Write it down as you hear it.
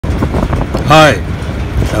Hi,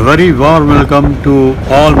 a very warm welcome to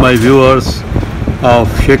all my viewers of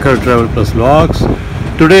Shekhar TravelPlus vlogs.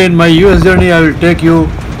 Today in my US journey I will take you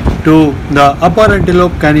to the Upper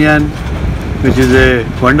Antelope Canyon, which is a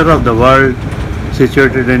wonder of the world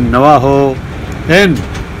situated in Navajo and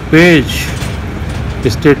Page,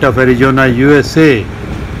 state of Arizona, USA.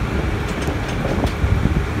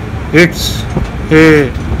 It's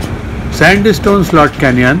a sandstone slot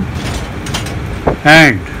canyon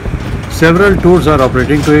and several tours are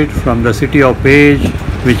operating to it from the city of Page,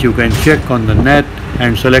 which you can check on the net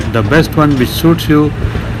and select the best one which suits you.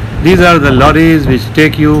 These are the lorries which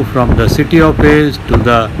take you from the city of Page to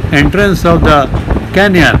the entrance of the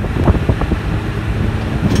canyon.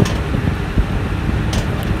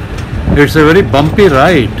 It's a very bumpy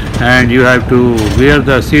ride and you have to wear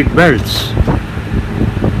the seat belts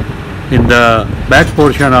in the back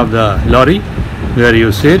portion of the lorry where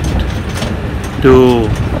you sit to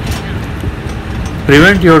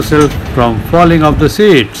prevent yourself from falling off the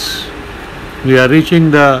seats. We are reaching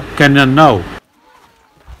the canyon now.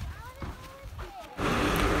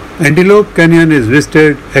 Antelope Canyon is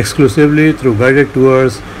visited exclusively through guided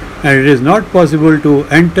tours and it is not possible to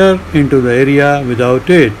enter into the area without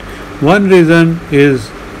it. One reason is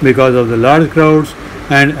because of the large crowds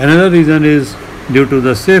and another reason is due to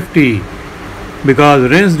the safety, because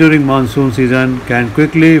rains during monsoon season can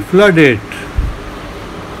quickly flood it.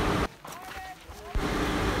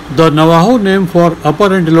 The Navajo name for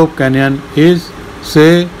Upper Antelope Canyon is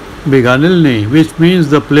Se-Biganilni, which means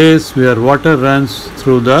the place where water runs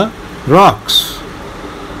through the rocks.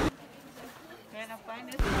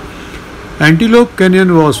 Antelope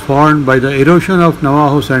Canyon was formed by the erosion of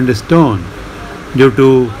Navajo sandstone due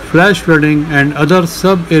to flash flooding and other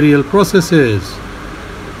subaerial processes.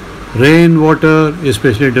 Rainwater,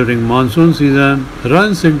 especially during monsoon season,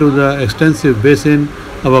 runs into the extensive basin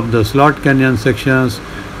above the slot canyon sections,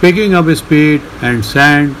 picking up speed and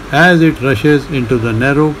sand as it rushes into the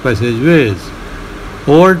narrow passageways.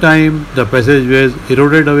 Over time, the passageways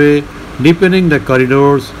eroded away, deepening the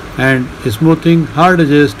corridors and smoothing hard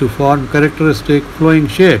edges to form characteristic flowing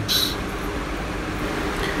shapes.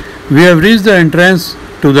 We have reached the entrance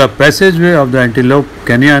to the passageway of the Antelope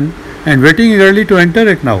Canyon and waiting eagerly to enter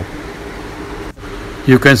it now.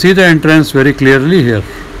 You can see the entrance very clearly here.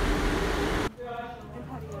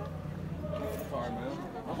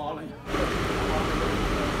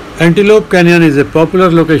 Antelope Canyon is a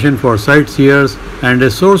popular location for sightseers and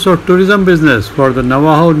a source of tourism business for the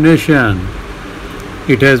Navajo Nation.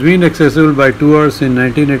 It has been accessible by tours in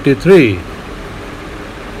 1983.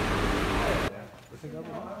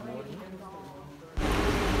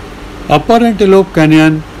 Upper Antelope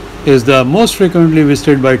Canyon is the most frequently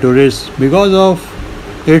visited by tourists because of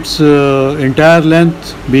its entire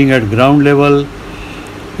length being at ground level,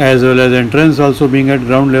 as well as entrance also being at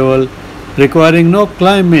ground level, requiring no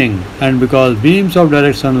climbing, and because beams of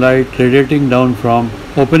direct sunlight radiating down from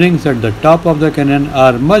openings at the top of the canyon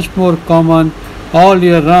are much more common all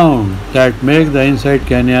year round, that make the inside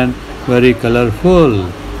canyon very colorful.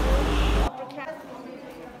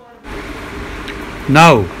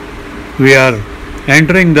 Now we are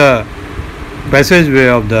entering the passageway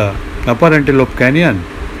of the Upper Antelope Canyon,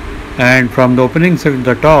 and from the openings at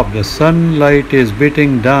the top the sunlight is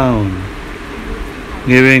beating down,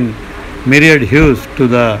 giving myriad hues to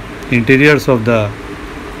the interiors of the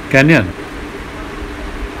canyon.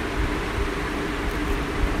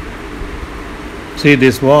 See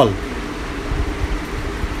this wall,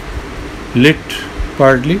 lit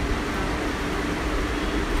partly.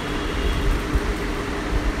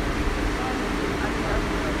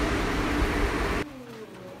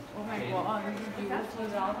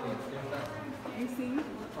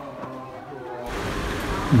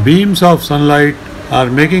 Beams of sunlight are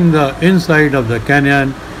making the inside of the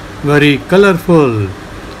canyon very colorful,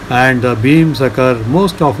 and the beams occur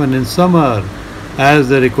most often in summer as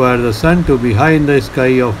they require the sun to be high in the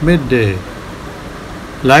sky of midday.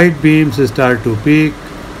 Light beams start to peek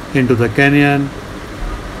into the canyon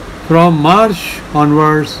from March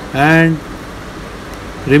onwards and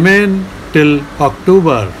remain till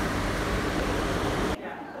October.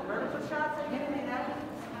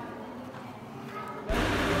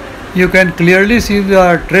 You can clearly see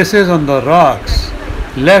the traces on the rocks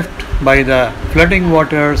left by the flooding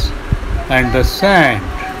waters and the sand.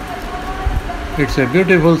 It's a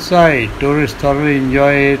beautiful sight. Tourists thoroughly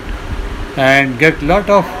enjoy it and get lot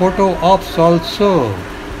of photo ops also.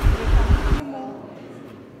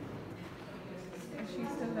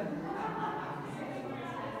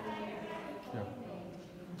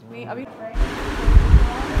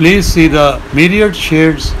 Please see the myriad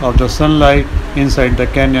shades of the sunlight inside the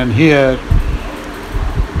canyon here.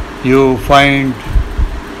 You find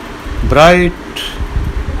bright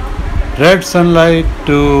red sunlight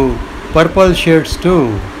to purple shades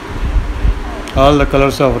too. All the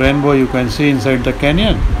colors of rainbow you can see inside the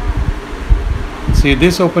canyon. See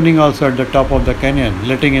this opening also at the top of the canyon,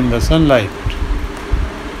 letting in the sunlight.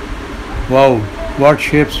 Wow, what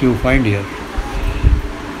shapes you find here.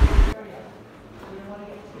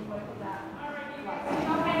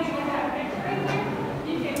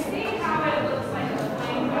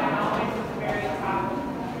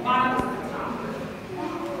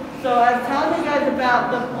 So I was telling you guys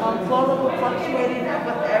about the flow level fluctuating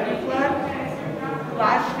with every flood.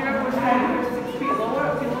 Last year we're standing here 6 feet lower.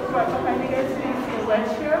 If you look right behind you guys, you can see the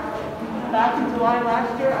ledge here. Back in July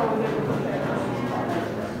last year, I was able to look at it.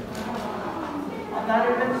 I'm not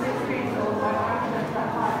even 6 feet, so my arm is that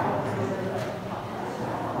high.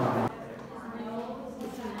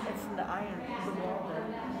 It's in the iron, the wall that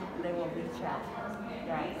they will reach out.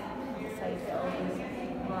 Guys, it's like the oldest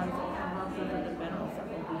runs that come up with the minerals that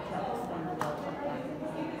will reach out to stand the wall like that.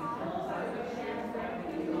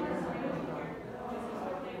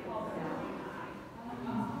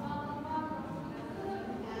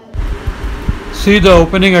 See the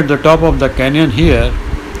opening at the top of the canyon here,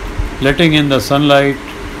 letting in the sunlight,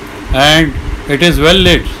 and it is well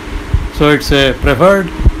lit, so it's a preferred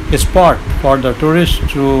spot for the tourists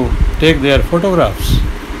to take their photographs.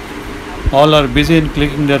 All are busy in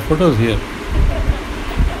clicking their photos here.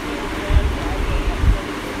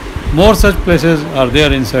 More such places are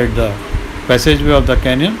there inside the passageway of the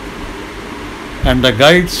canyon, and the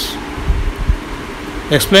guides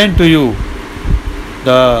explain to you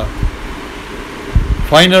the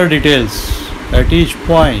finer details at each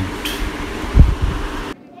point.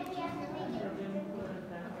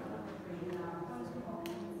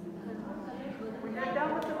 When you're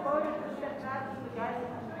done with the photo, just step back to the guys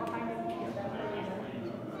behind you.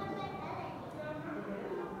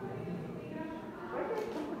 Where did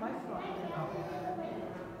it come from my store?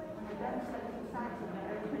 When you're done, step to the side so that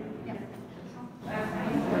everything.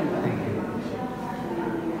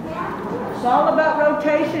 It's all about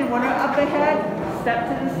rotation. When you're up ahead, step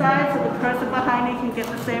to the side so the person behind you can get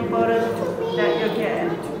the same photos that you're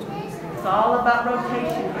getting. It's all about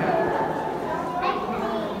rotation here.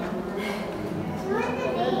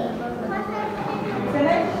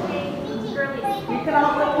 Finish? You can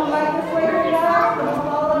also come back this way right now. Don't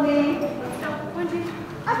follow me.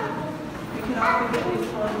 You can also get these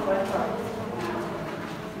photos by first.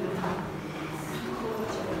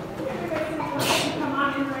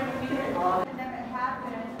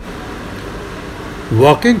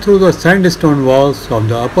 Walking through the sandstone walls of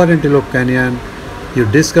the Upper Antelope Canyon, you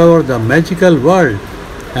discover the magical world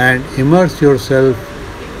and immerse yourself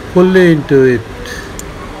fully into it.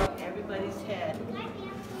 Everybody's head.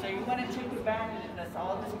 So you want to take advantage of this,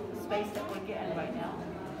 all this space that we're getting right now.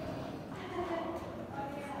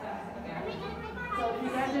 So if you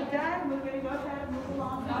guys are done, we're going to go ahead and move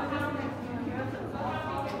along.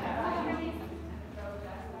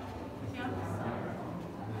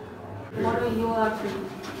 What are you up to?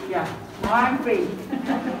 Yeah, arm free.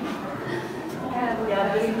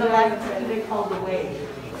 Yeah, this is the light that they call the wave.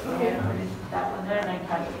 Okay, that one there, and I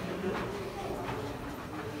cut it.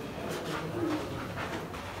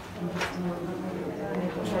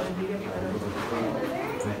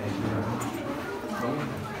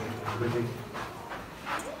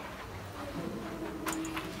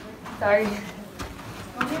 Sorry.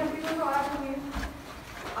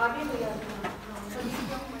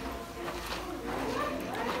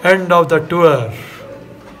 End of the tour.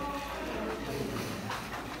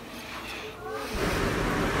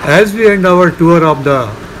 As we end our tour of the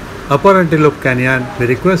Upper Antelope Canyon, we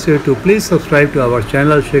request you to please subscribe to our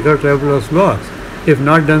channel Shekhar TravelPlus Vlogs if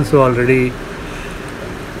not done so already,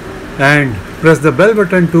 and press the bell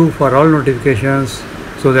button too for all notifications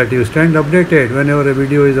so that you stand updated whenever a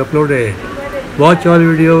video is uploaded. Watch all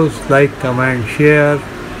videos, like, comment, share,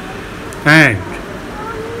 and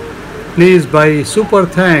please buy super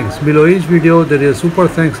thanks. Below each video there is a super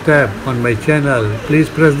thanks tab on my channel. Please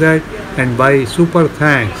press that and buy super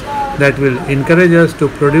thanks. That will encourage us to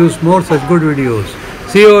produce more such good videos.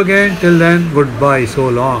 See you again. Till then, goodbye. So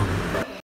long.